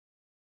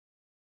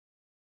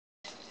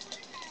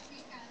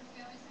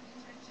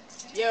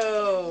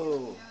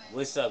Yo,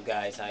 what's up,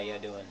 guys? How y'all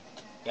doing?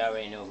 Y'all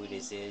already know who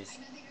this is.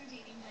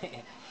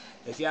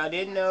 If y'all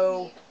didn't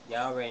know,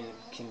 y'all already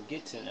can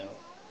get to know.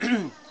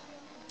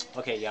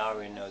 Okay, y'all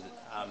already know that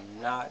I'm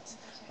not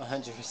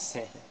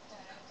 100%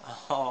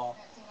 all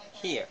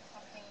here.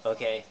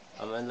 Okay,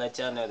 I'm gonna let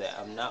y'all know that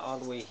I'm not all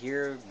the way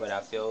here, but I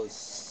feel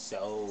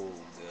so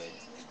good.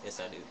 Yes,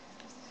 I do.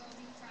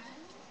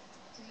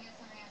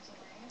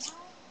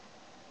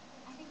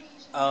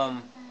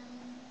 Um,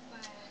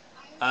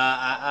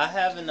 I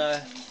haven't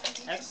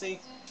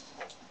actually.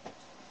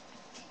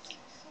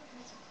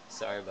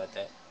 Sorry about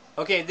that.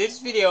 Okay, this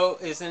video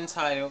is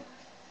entitled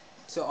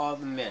 "To All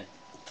the Men."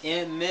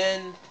 In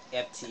men,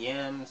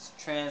 FTMs,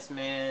 trans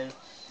men,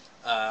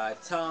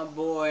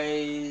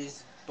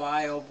 tomboys,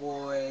 bio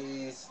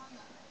boys,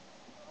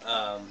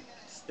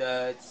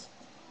 studs.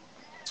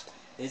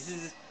 This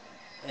is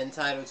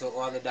entitled "To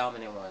All the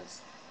Dominant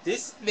Ones."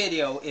 This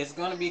video is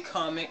gonna be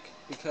comic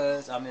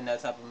because I'm in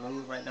that type of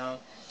mood right now,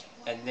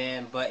 and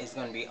then but it's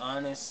gonna be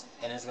honest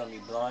and it's gonna be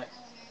blunt,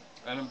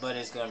 but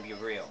it's gonna be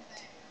real.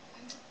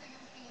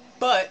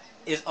 But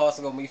it's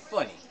also gonna be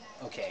funny.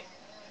 Okay.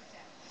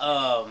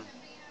 Um,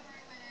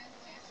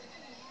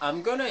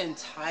 I'm gonna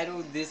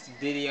entitle this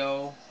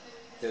video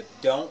the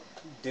Don't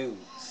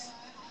Do's,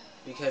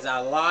 because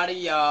a lot of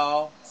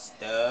y'all,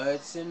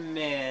 studs and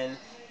men,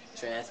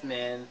 trans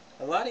men,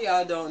 a lot of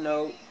y'all don't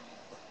know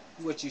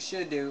what you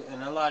should do,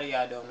 and a lot of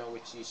y'all don't know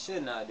what you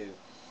should not do.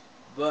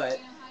 But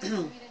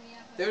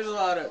there's a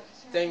lot of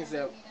things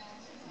that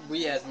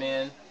we as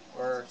men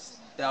or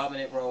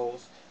dominant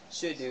roles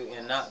should do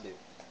and not do.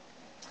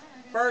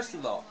 First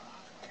of all,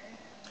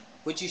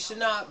 what you should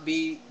not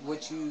be,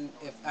 what you,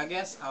 if I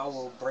guess I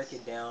will break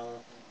it down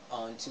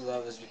on two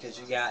levels, because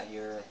you got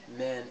your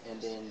men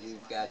and then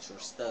you've got your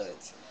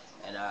studs.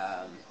 And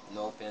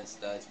no offense,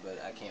 studs,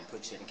 but I can't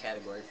put you in a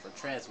category for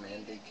trans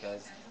men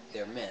because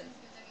they're men.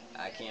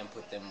 I can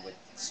put them with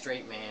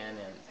straight man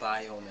and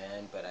bio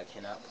man, but I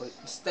cannot put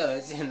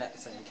studs in that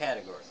same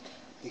category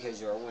because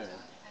you're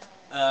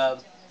women.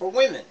 For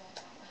women,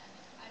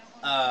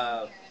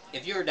 uh,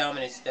 if you're a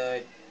dominant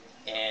stud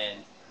and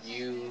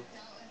you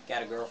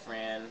got a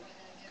girlfriend,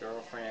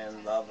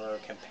 lover,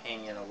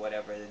 companion, or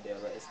whatever the deal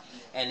is,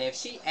 and if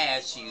she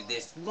asks you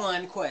this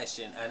one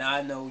question, and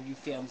I know you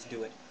femmes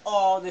do it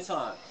all the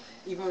time,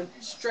 even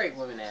straight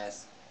women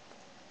ask,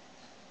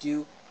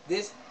 do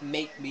this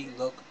make me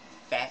look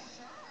fat?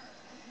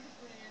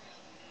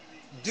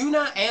 Do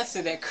not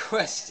answer that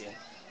question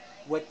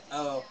with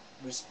a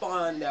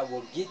respond that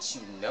will get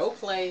you no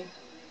play,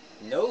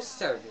 no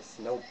service,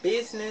 no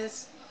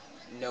business,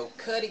 no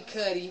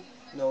cuddy,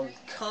 no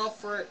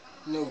comfort,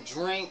 no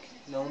drink,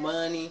 no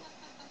money,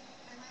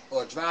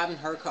 or driving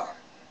her car.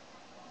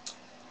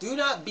 Do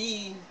not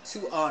be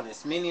too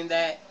honest, meaning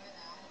that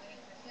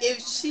if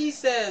she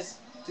says,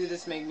 do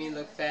this make me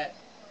look fat?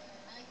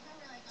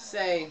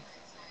 Say,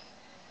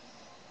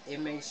 it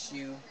makes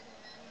you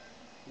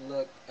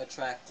look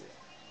attractive.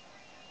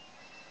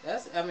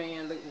 That's, I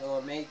mean,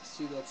 or makes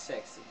you look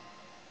sexy.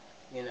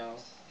 You know,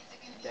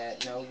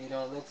 that no, you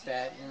don't look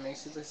fat, and it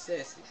makes you look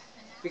sexy.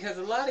 Because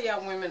a lot of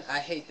y'all women, I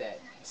hate that,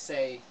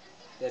 say,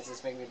 does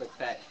this make me look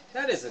fat?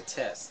 That is a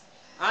test.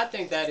 I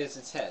think that is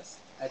a test.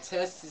 A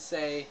test to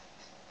say,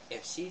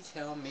 if she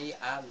tell me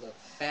I look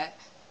fat,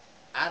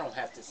 I don't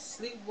have to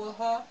sleep with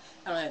her.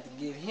 I don't have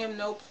to give him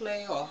no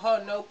play or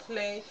her no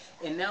play.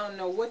 And I don't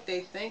know what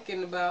they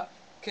thinking about.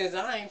 Cause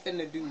I ain't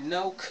finna do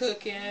no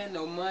cooking,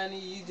 no money.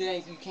 You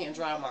can't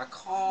drive my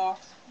car.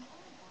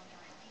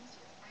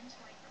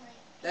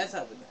 That's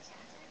how it is.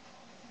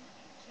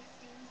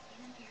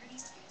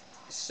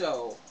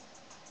 So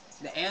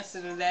the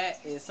answer to that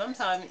is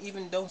sometimes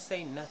even don't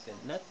say nothing.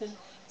 Nothing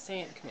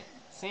saying come here.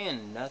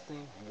 Saying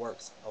nothing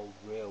works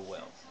real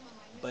well.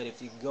 But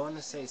if you're going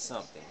to say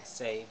something,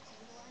 say,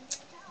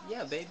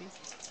 yeah, baby.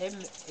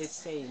 It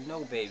say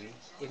no, baby.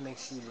 It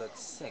makes you look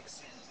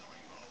sexy.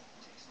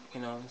 You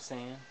know what I'm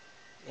saying?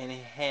 And it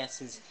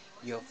enhances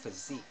your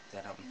physique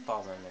that I'm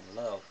falling in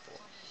love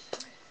for.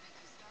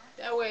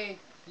 That way,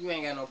 you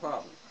ain't got no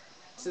problem.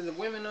 To the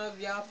women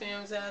of y'all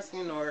fans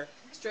asking, or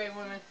straight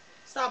women,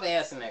 stop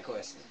asking that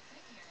question.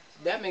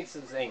 That makes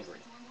us angry.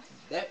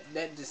 That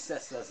just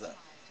sets us up.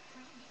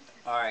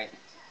 Alright,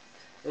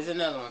 there's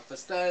another one. For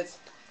studs,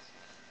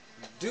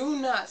 do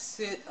not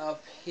sit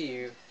up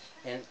here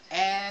and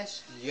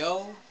ask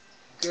your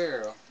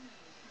girl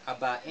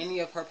about any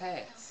of her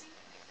past.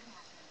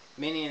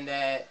 Meaning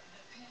that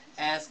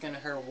asking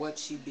her what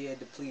she did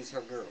to please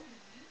her girl.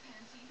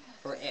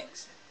 Her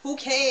ex. Who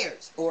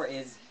cares? Or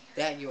is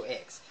that your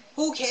ex?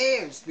 Who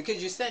cares?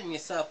 Because you're setting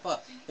yourself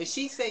up. If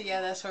she say,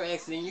 yeah, that's her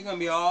ex, then you're going to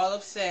be all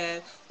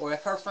upset. Or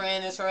if her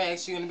friend is her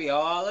ex, you're going to be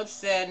all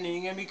upset. And then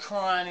you're going to be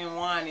crying and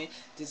whining.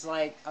 Just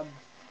like a,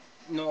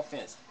 no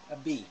offense, a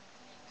bee.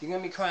 You're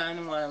going to be crying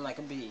and whining like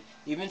a bee.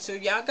 Even to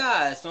y'all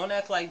guys, don't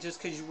act like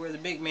just because you wear the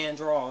big man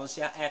drawers,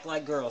 y'all act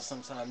like girls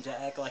sometimes.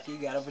 Y'all act like you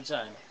got a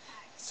vagina.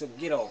 So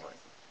get over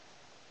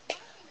it.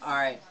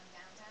 Alright.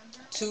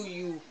 To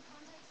you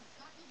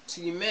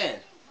men,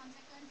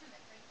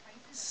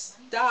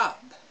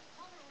 stop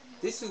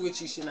This is what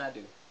you should not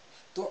do.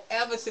 Don't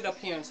ever sit up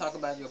here and talk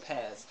about your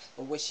past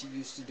or what she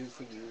used to do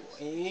for you.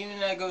 And even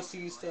that goes to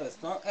you studs.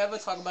 Don't ever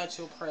talk about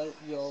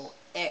your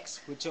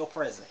ex with your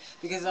present.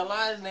 Because a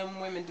lot of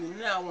them women do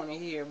not want to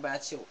hear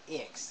about your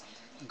ex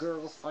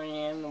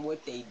girlfriend,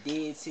 what they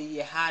did to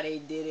you, how they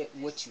did it,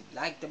 what you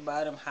liked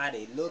about them, how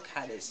they look,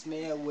 how they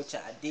smell, what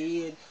y'all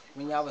did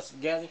when y'all was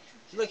together.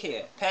 Look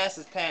here, past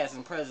is past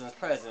and present is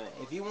present.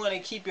 If you want to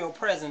keep your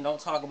present, don't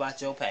talk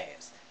about your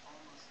past.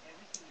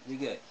 We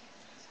good.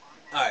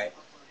 Alright.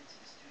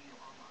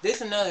 This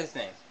is another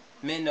thing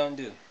men don't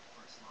do.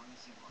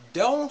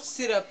 Don't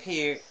sit up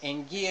here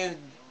and give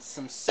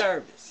some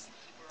service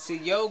to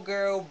your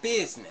girl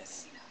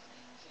business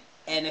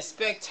and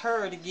expect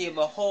her to give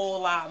a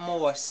whole lot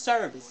more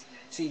service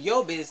to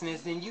your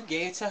business than you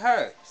gave to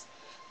hers.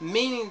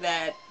 Meaning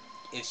that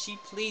if she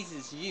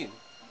pleases you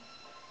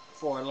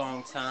for a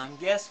long time,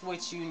 guess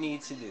what you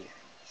need to do?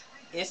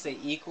 It's a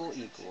equal.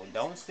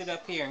 Don't sit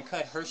up here and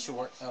cut her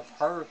short of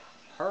her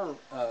her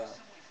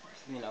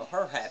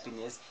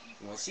happiness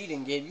when she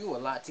didn't give you a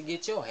lot to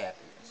get your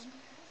happiness.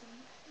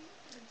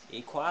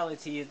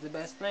 Equality is the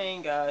best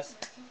thing, guys.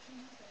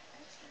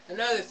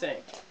 Another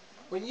thing,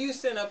 when you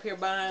sit up here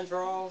buying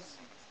drawers,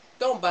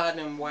 don't buy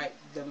them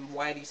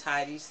whitey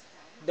tighties.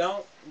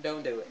 Don't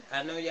do it.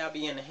 I know y'all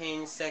be in the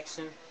Hanes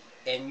section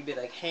and you be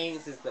like,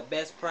 Hanes is the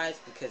best price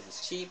because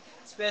it's cheap,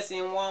 especially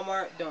in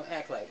Walmart. Don't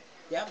act like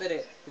it. Y'all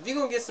better, if you're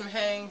gonna get some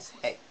Hanes,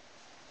 hey,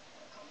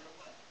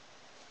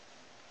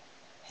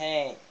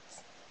 Hanes.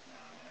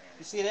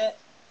 You see that?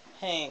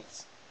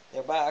 Hanes.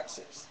 They're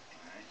boxers.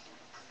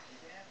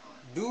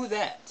 Do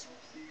that.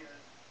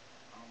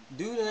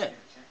 Do that.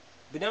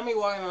 But don't be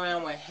walking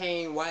around with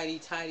Hanes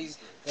whitey tighties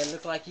that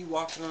look like you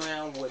walking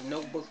around with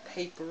notebook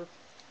paper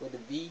with a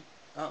V.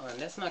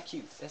 That's not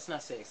cute. That's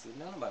not sexy.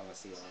 Nobody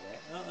wants to see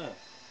all that.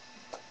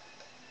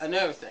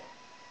 Another thing.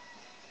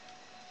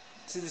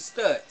 To the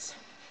studs.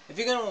 If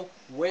you're gonna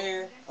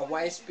wear a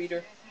white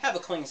beater, have a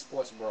clean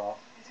sports bra.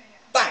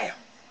 Bam!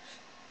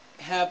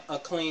 Have a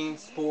clean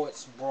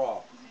sports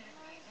bra.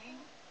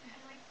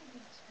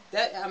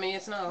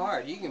 It's not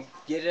hard. You can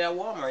get it at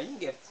Walmart. You can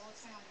get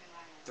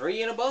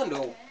 3 in a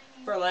bundle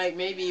for like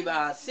maybe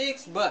about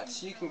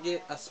 $6. You can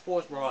get a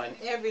sports bra in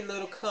every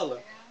little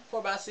color for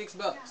about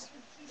 $6.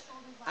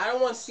 I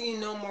don't want to see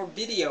no more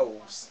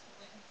videos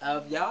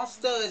of y'all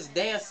studs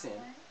dancing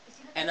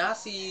and I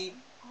see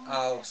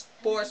a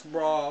sports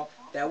bra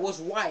that was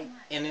white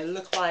and it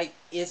looked like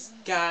it's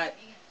got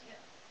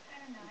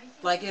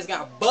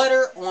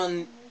butter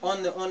on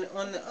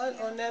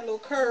that little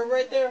curve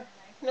right there.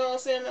 You know what I'm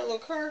saying? That little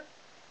curve.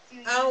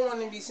 I don't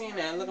want to be seeing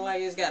that. It look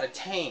like it's got a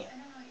tan.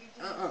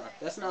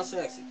 That's not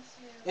sexy.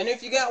 And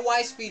if you got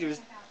white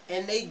speeders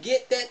and they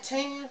get that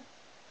tan,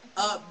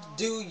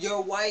 updo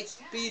your white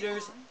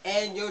speeders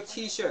and your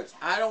t-shirts.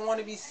 I don't want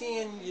to be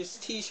seeing your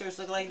t-shirts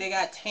look like they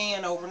got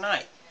tan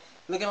overnight.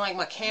 Looking like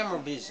my camera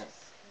vision.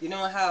 You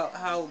know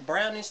how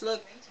brownish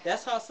look?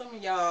 That's how some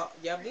of y'all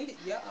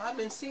I've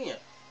been seeing.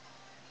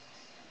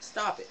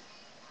 Stop it.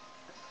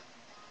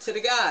 To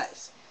the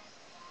guys,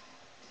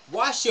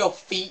 wash your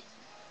feet.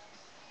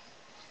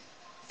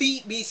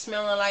 Feet be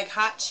smelling like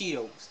hot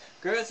Cheetos.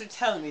 Girls are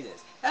telling me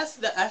this.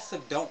 That's a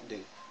don't do.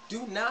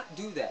 Do not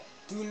do that.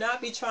 Do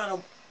not be trying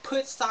to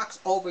put socks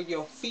over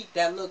your feet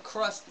that look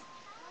crusty.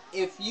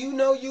 If you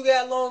know you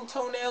got long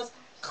toenails,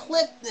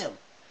 clip them.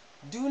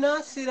 Do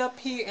not sit up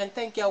here and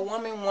think your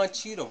woman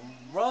wants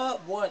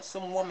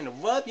some woman to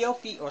rub your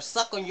feet or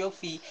suck on your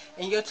feet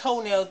and your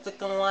toenails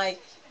looking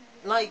like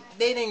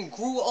they didn't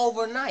grew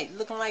overnight,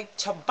 looking like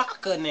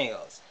Chewbacca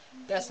nails.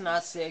 That's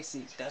not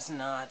sexy. That's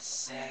not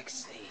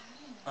sexy.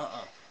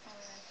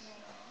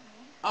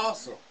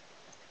 Also,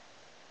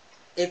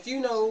 if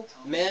you know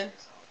men,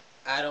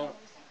 I don't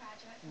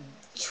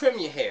trim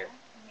your hair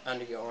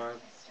under your arm.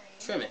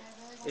 Trim it.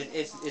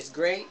 It's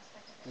great.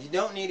 You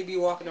don't need to be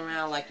walking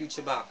around like you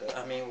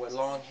Chewbacca. With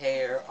long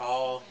hair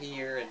all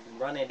here and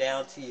running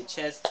down to your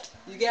chest.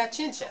 You got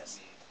chin chest.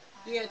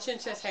 You got chin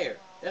chest hair.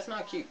 That's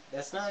not cute.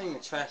 That's not even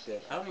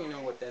attractive. I don't even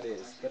know what that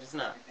is, but it's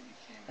not.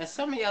 And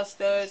some of y'all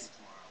studs,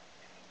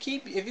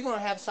 if you're going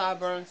to have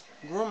sideburns,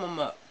 groom them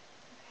up.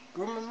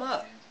 Groom them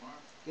up.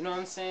 You know what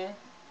I'm saying?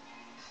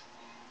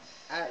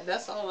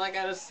 That's all I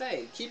gotta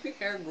say. Keep your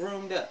hair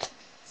groomed up.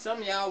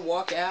 Some of y'all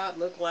walk out,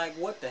 look like,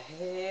 what the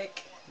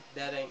heck?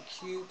 That ain't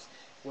cute.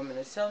 Women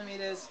are telling me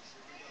this.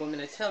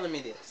 Women are telling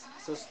me this.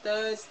 So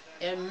studs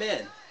and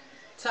men,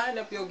 tighten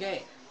up your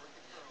game.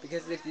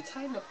 Because if you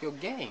tighten up your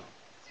game,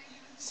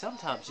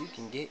 sometimes you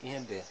can get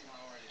in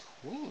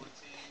between.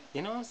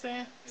 You know what I'm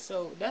saying?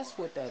 So that's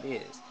what that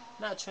is.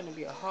 Not trying to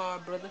be a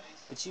hard brother,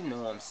 but you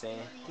know what I'm saying.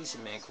 This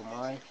your man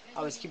Kumari.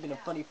 Always keeping it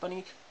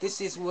funny.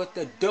 This is what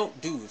the don't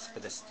do's for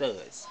the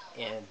studs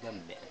and the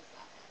men.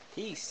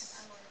 Peace.